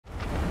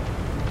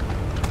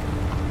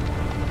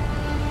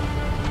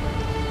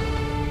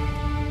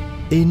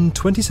In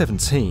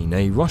 2017,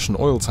 a Russian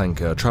oil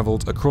tanker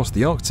travelled across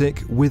the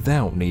Arctic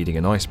without needing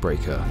an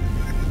icebreaker.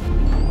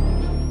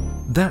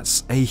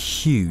 That's a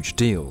huge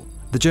deal.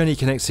 The journey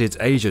connected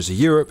Asia to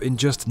Europe in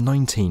just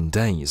 19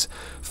 days,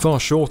 far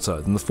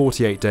shorter than the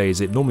 48 days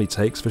it normally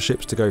takes for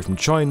ships to go from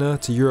China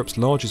to Europe's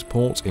largest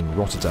port in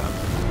Rotterdam.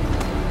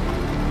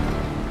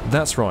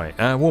 That's right,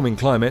 our warming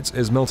climate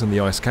is melting the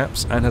ice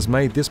caps and has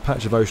made this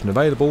patch of ocean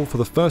available for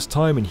the first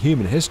time in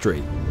human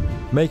history,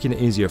 making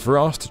it easier for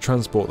us to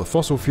transport the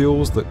fossil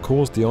fuels that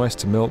caused the ice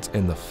to melt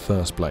in the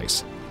first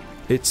place.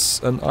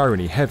 It's an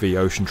irony-heavy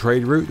ocean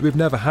trade route we've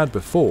never had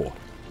before,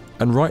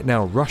 and right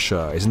now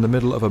Russia is in the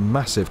middle of a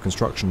massive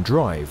construction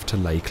drive to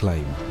lay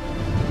claim.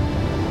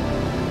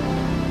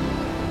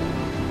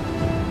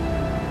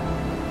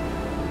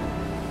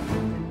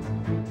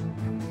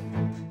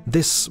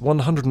 This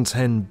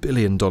 $110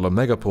 billion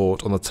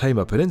megaport on the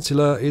Taymyr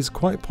Peninsula is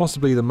quite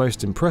possibly the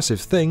most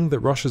impressive thing that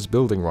Russia's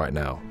building right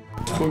now.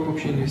 Сколько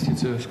вообще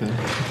инвестиций сказать?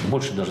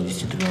 Больше даже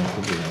 10 триллионов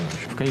рублей.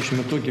 В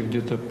конечном итоге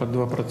где-то по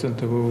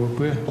 2%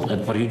 ВВП.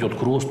 Это приведет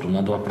к росту на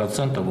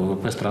 2%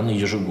 ВВП страны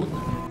ежегодно.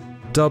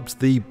 Dubbed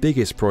the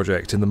biggest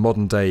project in the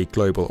modern-day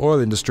global oil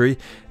industry,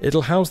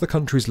 it'll house the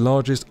country's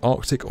largest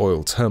Arctic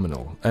oil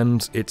terminal,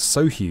 and it's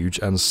so huge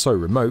and so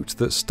remote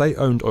that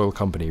state-owned oil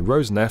company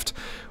Rosneft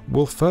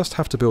will first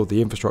have to build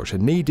the infrastructure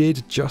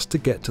needed just to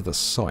get to the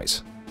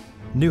site.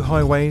 New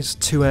highways,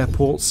 2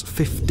 airports,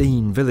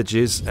 15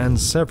 villages, and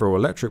several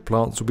electric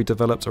plants will be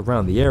developed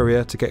around the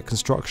area to get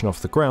construction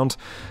off the ground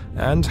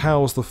and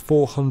house the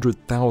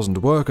 400,000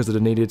 workers that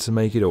are needed to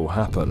make it all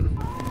happen.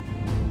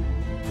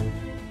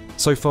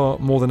 So far,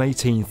 more than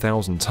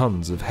 18,000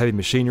 tonnes of heavy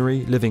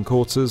machinery, living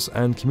quarters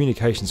and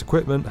communications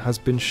equipment has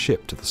been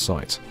shipped to the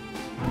site.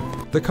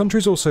 The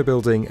country's also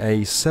building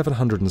a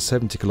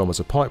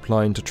 770-kilometre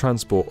pipeline to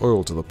transport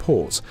oil to the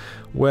port,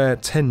 where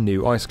 10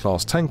 new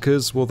ice-class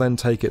tankers will then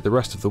take it the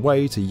rest of the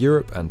way to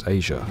Europe and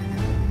Asia.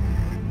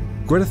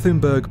 Greta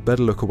Thunberg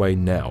better look away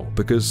now,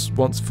 because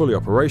once fully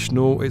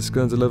operational, it's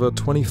going to deliver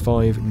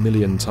 25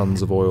 million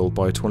tonnes of oil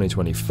by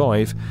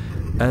 2025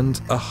 and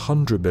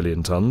 100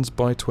 million tonnes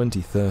by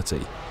 2030.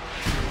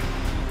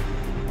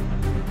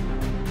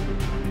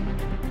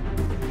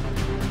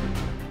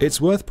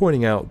 It's worth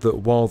pointing out that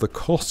while the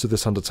costs of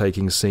this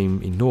undertaking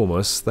seem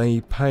enormous,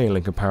 they pale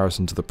in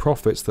comparison to the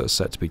profits that are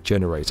set to be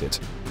generated.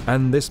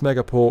 And this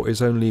megaport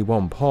is only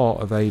one part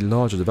of a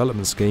larger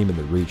development scheme in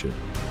the region.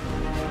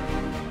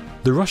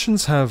 The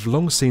Russians have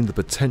long seen the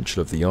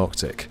potential of the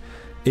Arctic.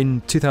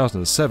 In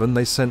 2007,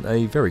 they sent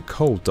a very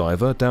cold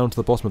diver down to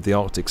the bottom of the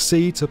Arctic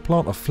Sea to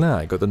plant a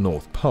flag at the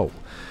North Pole.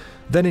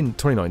 Then in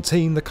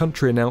 2019, the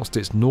country announced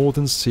its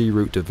Northern Sea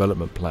Route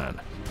Development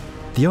Plan.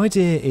 The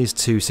idea is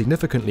to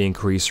significantly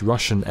increase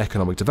Russian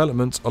economic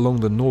development along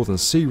the Northern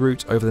Sea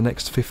Route over the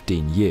next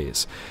 15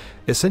 years,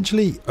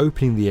 essentially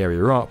opening the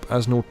area up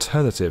as an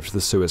alternative to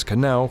the Suez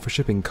Canal for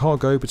shipping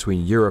cargo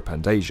between Europe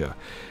and Asia,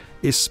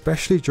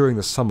 especially during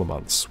the summer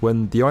months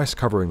when the ice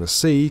covering the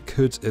sea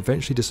could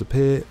eventually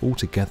disappear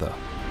altogether.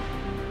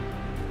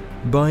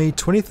 By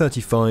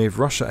 2035,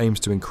 Russia aims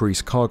to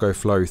increase cargo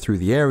flow through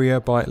the area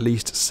by at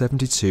least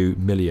 72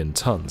 million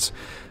tonnes,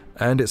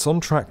 and it's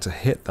on track to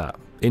hit that.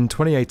 In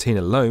 2018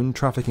 alone,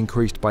 traffic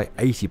increased by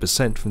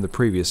 80% from the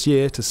previous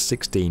year to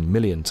 16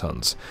 million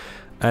tonnes,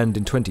 and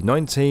in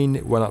 2019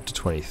 it went up to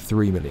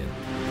 23 million.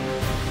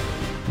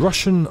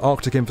 Russian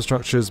Arctic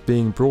infrastructure is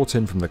being brought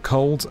in from the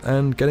cold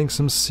and getting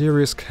some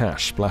serious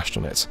cash splashed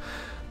on it.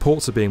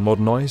 Ports are being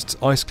modernised,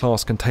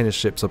 ice-class container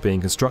ships are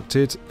being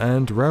constructed,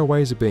 and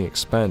railways are being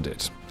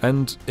expanded.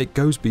 And it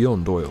goes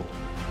beyond oil.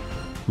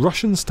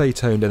 Russian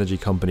state-owned energy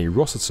company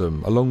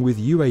Rosatom, along with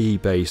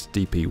UAE-based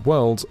DP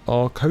World,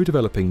 are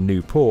co-developing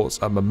new ports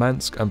at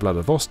Murmansk and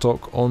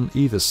Vladivostok on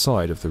either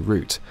side of the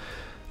route.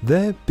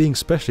 They're being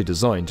specially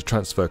designed to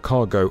transfer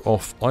cargo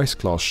off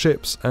ice-class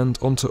ships and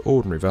onto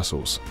ordinary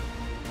vessels.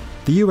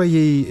 The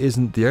UAE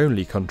isn't the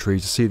only country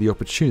to see the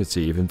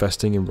opportunity of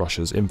investing in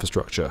Russia's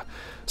infrastructure.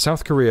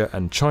 South Korea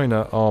and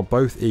China are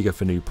both eager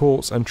for new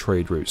ports and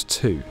trade routes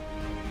too.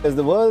 As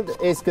the world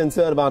is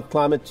concerned about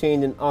climate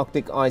change and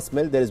Arctic ice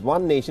melt, there is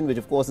one nation which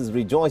of course is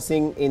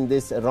rejoicing in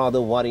this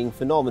rather worrying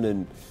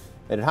phenomenon.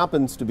 And it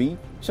happens to be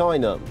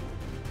China.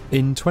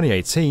 In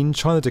 2018,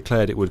 China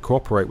declared it would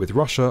cooperate with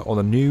Russia on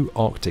a new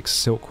Arctic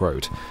Silk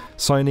Road,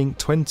 signing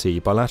 20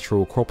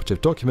 bilateral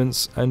cooperative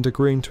documents and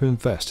agreeing to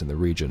invest in the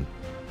region.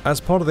 As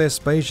part of this,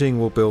 Beijing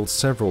will build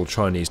several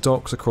Chinese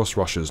docks across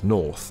Russia's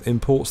north, in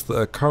ports that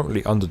are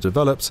currently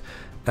underdeveloped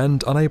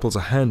and unable to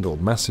handle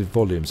massive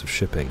volumes of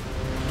shipping.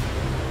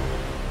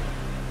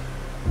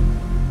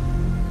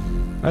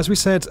 As we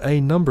said, a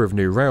number of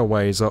new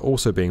railways are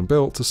also being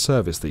built to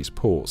service these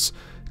ports.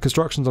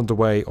 Construction's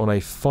underway on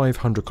a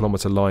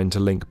 500-kilometre line to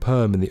link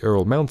Perm in the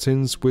Ural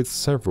Mountains with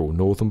several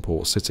northern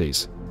port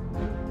cities.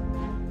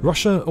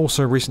 Russia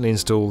also recently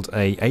installed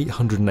a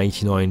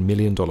 $889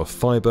 million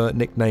fibre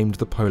nicknamed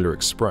the Polar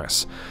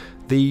Express.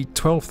 The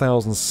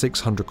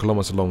 12,600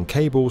 km long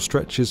cable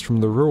stretches from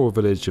the rural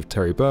village of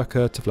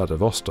Terryburka to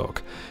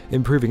Vladivostok,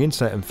 improving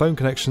internet and phone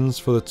connections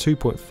for the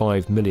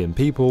 2.5 million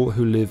people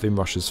who live in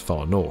Russia's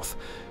far north,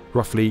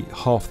 roughly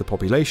half the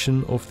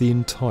population of the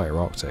entire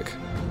Arctic.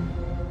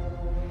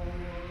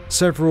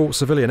 Several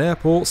civilian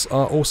airports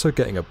are also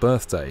getting a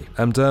birthday,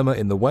 Amderma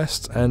in the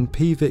west and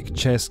Pivik,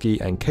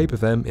 Chersky and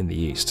Kpavem in the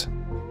east.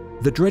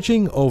 The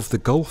dredging of the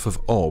Gulf of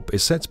Ob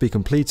is set to be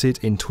completed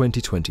in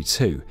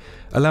 2022,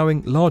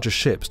 allowing larger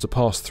ships to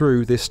pass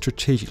through this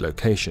strategic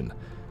location,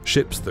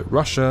 ships that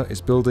Russia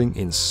is building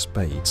in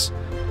spades.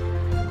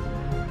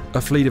 A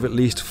fleet of at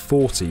least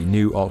 40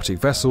 new Arctic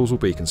vessels will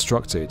be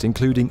constructed,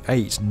 including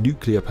 8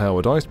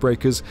 nuclear-powered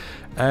icebreakers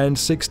and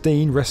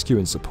 16 rescue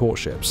and support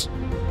ships.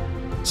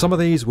 Some of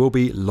these will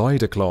be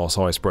Lider-class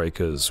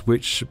icebreakers,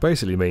 which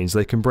basically means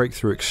they can break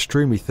through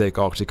extremely thick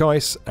Arctic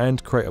ice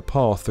and create a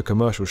path for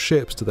commercial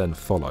ships to then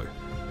follow.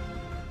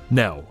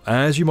 Now,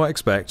 as you might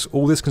expect,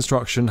 all this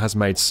construction has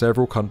made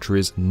several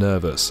countries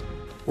nervous.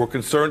 We're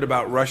concerned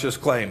about Russia's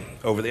claim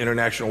over the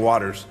international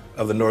waters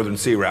of the Northern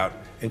Sea Route,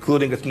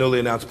 including its newly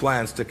announced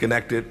plans to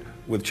connect it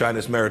with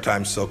China's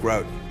maritime Silk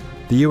Road.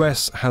 The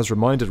US has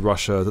reminded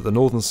Russia that the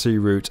Northern Sea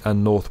Route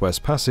and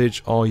Northwest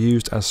Passage are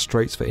used as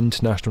straits for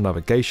international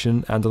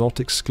navigation and are not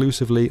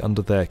exclusively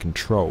under their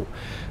control,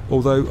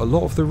 although a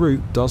lot of the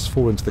route does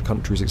fall into the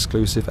country's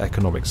exclusive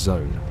economic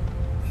zone.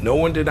 No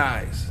one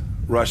denies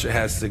Russia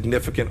has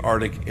significant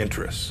Arctic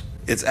interests.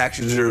 Its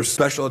actions deserve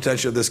special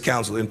attention of this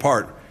Council, in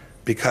part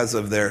because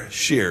of their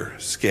sheer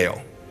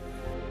scale.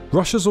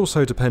 Russia's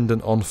also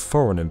dependent on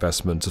foreign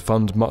investment to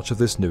fund much of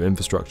this new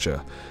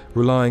infrastructure,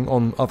 relying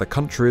on other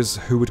countries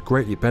who would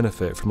greatly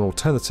benefit from an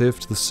alternative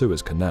to the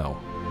Suez Canal.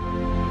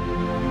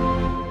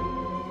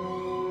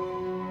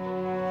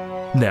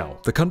 Now,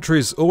 the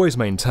country's always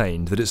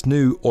maintained that its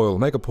new oil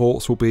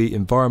megaports will be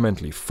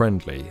environmentally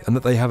friendly and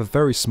that they have a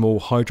very small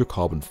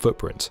hydrocarbon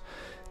footprint.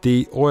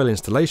 The oil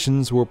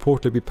installations will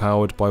reportedly be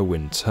powered by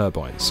wind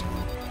turbines.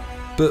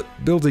 But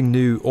building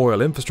new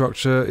oil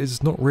infrastructure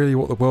is not really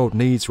what the world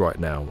needs right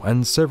now,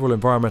 and several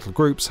environmental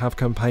groups have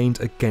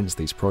campaigned against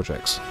these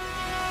projects.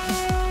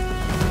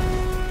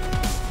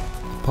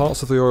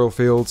 Parts of the oil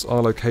fields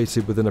are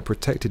located within a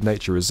protected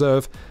nature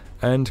reserve,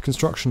 and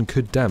construction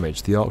could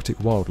damage the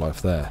Arctic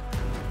wildlife there.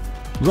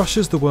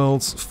 Russia's the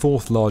world's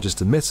 4th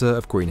largest emitter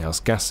of greenhouse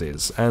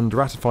gases, and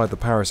ratified the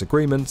Paris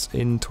Agreement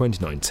in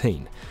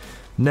 2019.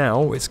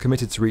 Now it's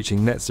committed to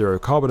reaching net zero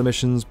carbon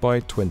emissions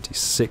by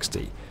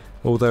 2060.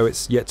 Although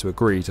it's yet to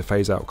agree to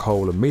phase out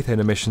coal and methane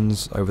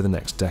emissions over the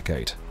next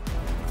decade.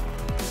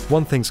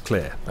 One thing's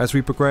clear, as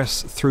we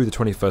progress through the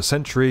 21st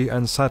century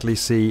and sadly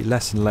see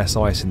less and less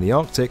ice in the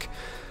Arctic,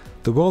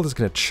 the world is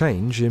going to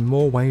change in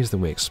more ways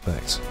than we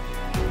expect.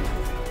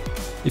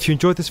 If you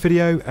enjoyed this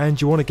video and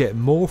you want to get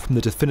more from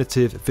the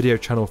definitive video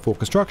channel for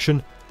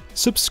construction,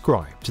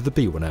 subscribe to the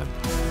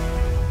B1M.